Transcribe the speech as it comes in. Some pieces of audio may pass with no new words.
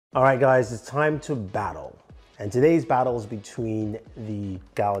All right, guys, it's time to battle. And today's battle is between the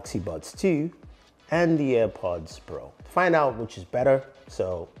Galaxy Buds 2 and the AirPods Pro. To find out which is better,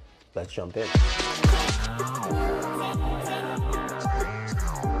 so let's jump in.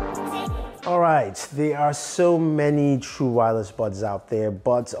 All right, there are so many true wireless buds out there,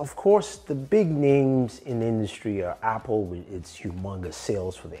 but of course, the big names in the industry are Apple with its humongous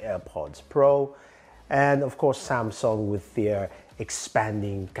sales for the AirPods Pro, and of course, Samsung with their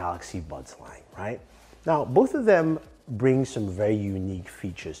expanding Galaxy Buds line, right? Now, both of them bring some very unique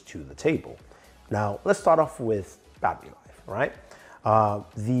features to the table. Now, let's start off with battery life, right?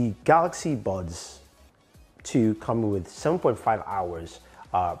 The Galaxy Buds 2 come with 7.5 hours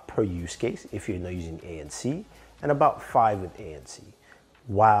per use case if you're not using ANC, and about 5 with ANC,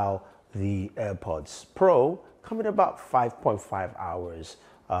 while the AirPods Pro come in about 5.5 hours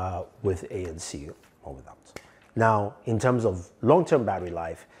with ANC or without. Now, in terms of long-term battery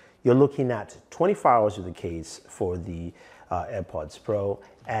life, you're looking at 24 hours with the case for the AirPods Pro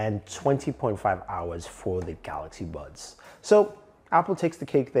and 20.5 hours for the Galaxy Buds. So Apple takes the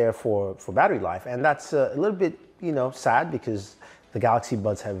cake there for battery life, and that's a little bit, sad because the Galaxy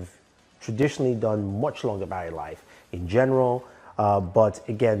Buds have traditionally done much longer battery life in general, but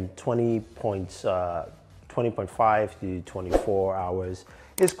again, 20.5 to 24 hours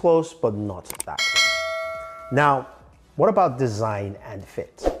is close, but not that close. Now, what about design and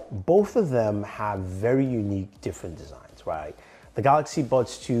fit? Both of them have very unique, different designs, right? The Galaxy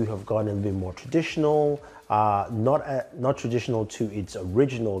Buds 2 have gone a little bit more traditional, not traditional to its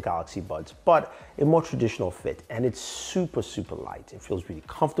original Galaxy Buds, but a more traditional fit, and it's super, super light. It feels really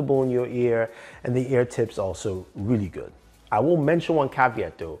comfortable in your ear, and the ear tip's also really good. I will mention one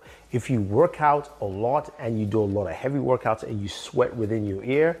caveat though. If you work out a lot and you do a lot of heavy workouts and you sweat within your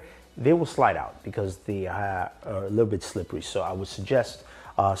ear, they will slide out because they are a little bit slippery. So I would suggest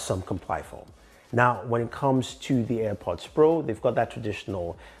some comply foam. Now, when it comes to the AirPods Pro, they've got that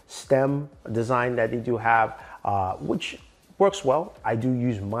traditional stem design that they do have, which works well. I do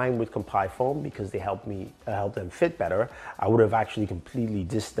use mine with comply foam because they help them fit better. I would have actually completely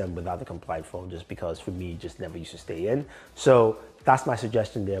dissed them without the comply foam just because for me, it just never used to stay in. So that's my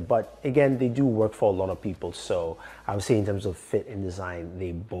suggestion there. But again, they do work for a lot of people. So I would say in terms of fit and design,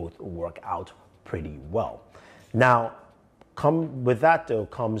 they both work out pretty well. Now, with that though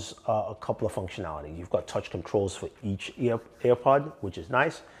comes a couple of functionality. You've got touch controls for each AirPod, which is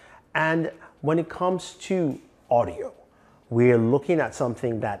nice. And when it comes to audio, we're looking at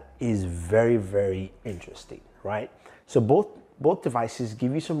something that is very, very interesting, right? So both devices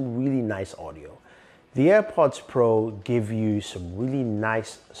give you some really nice audio. The AirPods Pro give you some really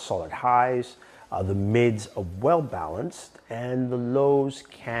nice solid highs. The mids are well balanced, and the lows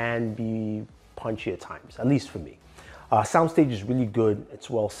can be punchy at times, at least for me. Soundstage is really good. It's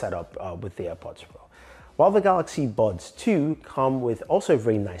well set up with the AirPods Pro. While the Galaxy Buds 2 come with also a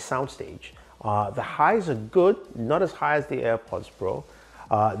very nice soundstage, the highs are good, not as high as the AirPods Pro.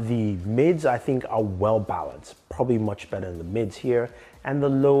 The mids, I think, are well balanced, probably much better than the mids here, and the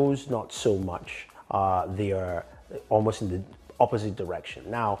lows, not so much. They are almost in the opposite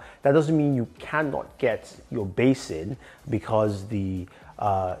direction. Now, that doesn't mean you cannot get your bass in because the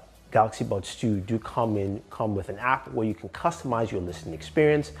Galaxy Buds 2 do come with an app where you can customize your listening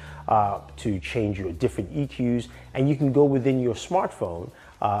experience to change your different EQs, and you can go within your smartphone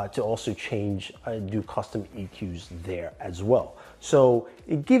to also do custom EQs there as well. So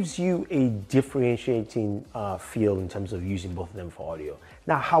it gives you a differentiating feel in terms of using both of them for audio.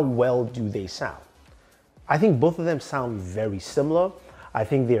 Now, how well do they sound? I think both of them sound very similar. I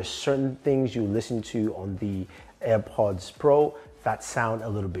think there are certain things you listen to on the AirPods Pro that sound a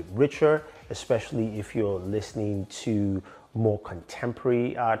little bit richer, especially if you're listening to more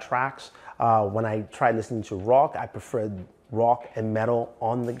contemporary tracks. When I tried listening to rock, I preferred rock and metal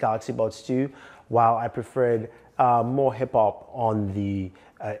on the Galaxy Buds 2, while I preferred more hip hop on the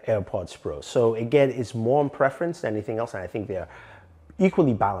AirPods Pro. So again, it's more on preference than anything else, and I think they're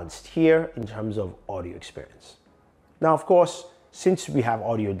equally balanced here in terms of audio experience. Now, of course, since we have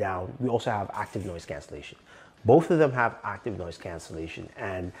audio down, we also have active noise cancellation. Both of them have active noise cancellation,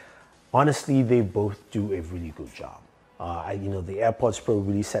 and honestly, they both do a really good job. The AirPods Pro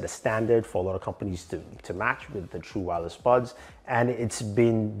really set a standard for a lot of companies to match with the true wireless buds, and it's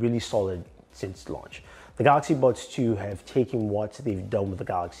been really solid since launch. The Galaxy Buds 2 have taken what they've done with the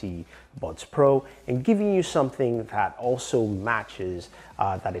Galaxy Buds Pro and giving you something that also matches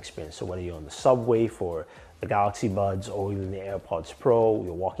that experience. So whether you're on the subway for the Galaxy Buds or even the AirPods Pro,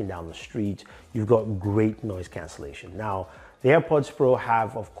 you're walking down the street, you've got great noise cancellation. Now, the AirPods Pro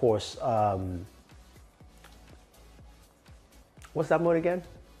have, of course, what's that mode again?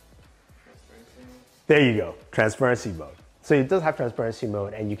 There you go, transparency mode. So it does have transparency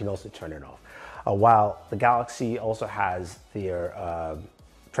mode, and you can also turn it off. While the Galaxy also has their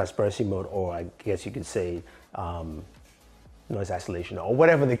transparency mode, or I guess you could say noise isolation, or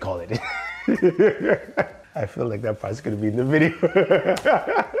whatever they call it. I feel like that part's gonna be in the video.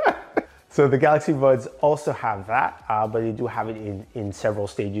 So the Galaxy Buds also have that, but they do have it in several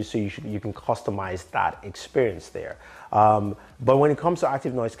stages, so you can customize that experience there. But when it comes to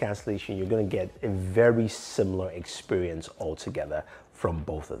active noise cancellation, you're gonna get a very similar experience altogether from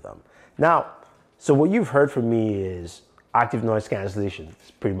both of them. Now, so what you've heard from me is active noise cancellation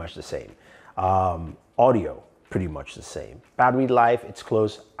is pretty much the same. Audio, pretty much the same. Battery life, it's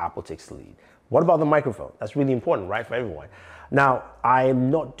close, Apple takes the lead. What about the microphone? That's really important, right, for everyone. Now, I am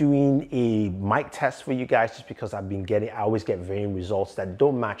not doing a mic test for you guys just because I always get varying results that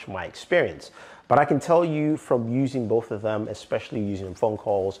don't match my experience. But I can tell you from using both of them, especially using phone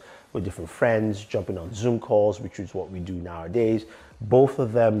calls with different friends, jumping on Zoom calls, which is what we do nowadays, both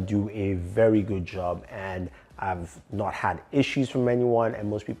of them do a very good job, and I've not had issues from anyone, and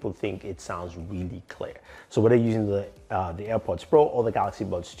most people think it sounds really clear. So whether using the AirPods Pro or the Galaxy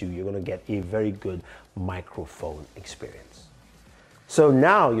Buds 2, you're gonna get a very good microphone experience. So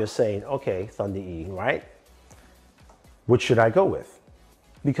now you're saying, okay, Thunder E, right? Which should I go with?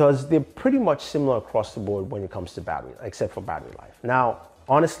 Because they're pretty much similar across the board when it comes to battery, except for battery life. Now,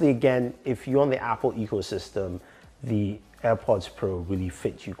 honestly, again, if you're on the Apple ecosystem, the AirPods Pro really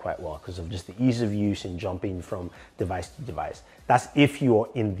fit you quite well because of just the ease of use and jumping from device to device. That's if you're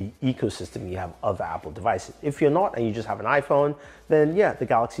in the ecosystem, you have other Apple devices. If you're not and you just have an iPhone, then yeah, the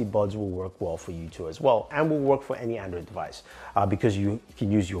Galaxy Buds will work well for you too as well, and will work for any Android device because you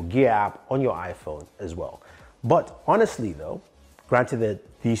can use your Gear app on your iPhone as well. But honestly though, granted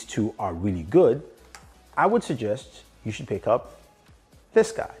that these two are really good, I would suggest you should pick up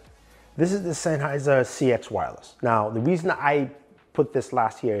this guy. This is the Sennheiser CX Wireless. Now, the reason I put this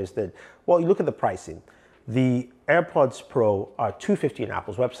last here is that, well, you look at the pricing. The AirPods Pro are $250 on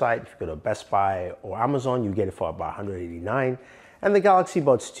Apple's website. If you go to Best Buy or Amazon, you get it for about $189. And the Galaxy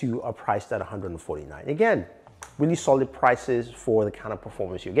Buds 2 are priced at $149. Again, really solid prices for the kind of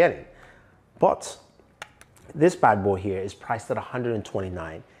performance you're getting. But this bad boy here is priced at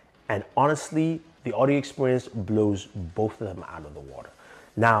 $129. And honestly, the audio experience blows both of them out of the water.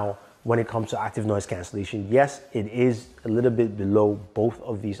 Now, when it comes to active noise cancellation, yes, it is a little bit below both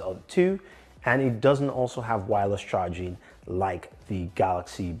of these other two, and it doesn't also have wireless charging like the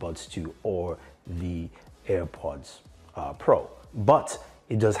Galaxy Buds 2 or the AirPods Pro. But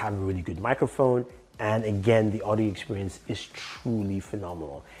it does have a really good microphone, and again, the audio experience is truly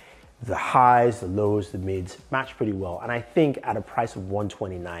phenomenal. The highs, the lows, the mids match pretty well, and I think at a price of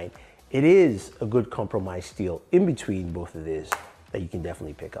 $129, it is a good compromise deal in between both of these that you can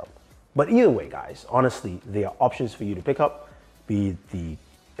definitely pick up. But either way, guys, honestly, there are options for you to pick up, be it the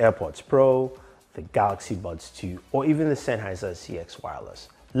AirPods Pro, the Galaxy Buds 2, or even the Sennheiser CX Wireless.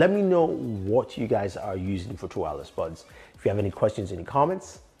 Let me know what you guys are using for true wireless buds. If you have any questions, any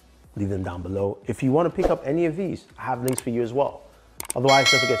comments, leave them down below. If you want to pick up any of these, I have links for you as well.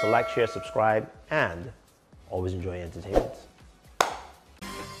 Otherwise, don't forget to like, share, subscribe, and always enjoy entertainment.